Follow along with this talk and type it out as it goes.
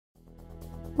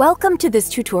Welcome to this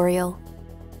tutorial.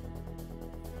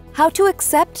 How to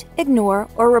accept, ignore,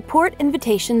 or report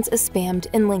invitations as spammed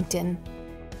in LinkedIn.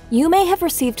 You may have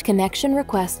received connection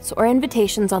requests or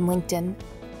invitations on LinkedIn,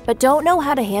 but don't know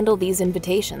how to handle these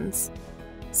invitations.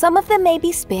 Some of them may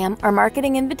be spam or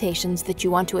marketing invitations that you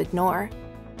want to ignore.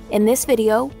 In this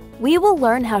video, we will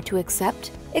learn how to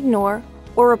accept, ignore,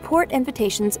 or report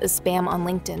invitations as spam on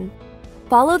LinkedIn.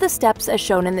 Follow the steps as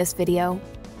shown in this video.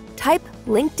 Type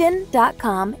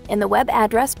linkedin.com in the web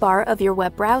address bar of your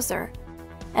web browser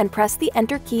and press the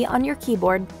Enter key on your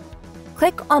keyboard.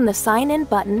 Click on the Sign In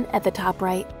button at the top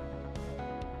right.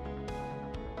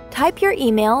 Type your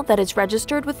email that is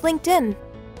registered with LinkedIn.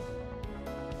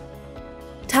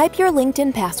 Type your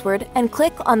LinkedIn password and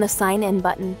click on the Sign In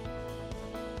button.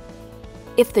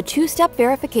 If the two-step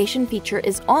verification feature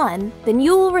is on, then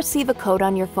you will receive a code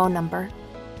on your phone number.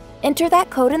 Enter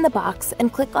that code in the box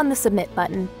and click on the Submit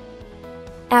button.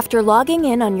 After logging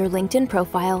in on your LinkedIn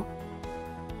profile,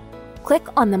 click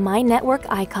on the My Network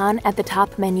icon at the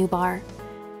top menu bar.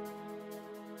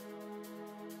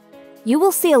 You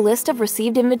will see a list of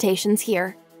received invitations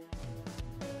here.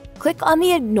 Click on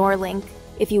the Ignore link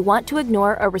if you want to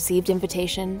ignore a received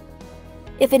invitation.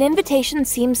 If an invitation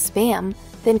seems spam,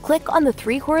 then click on the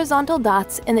 3 horizontal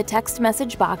dots in the text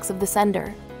message box of the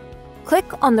sender.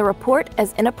 Click on the Report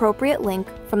as Inappropriate link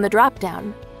from the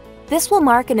drop-down. This will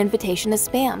mark an invitation as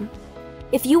spam.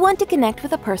 If you want to connect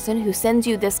with a person who sends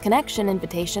you this connection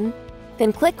invitation,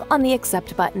 then click on the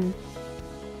Accept button.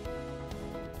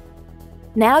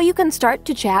 Now you can start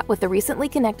to chat with the recently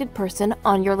connected person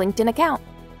on your LinkedIn account.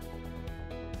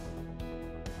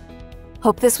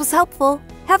 Hope this was helpful.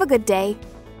 Have a good day.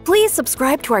 Please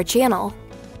subscribe to our channel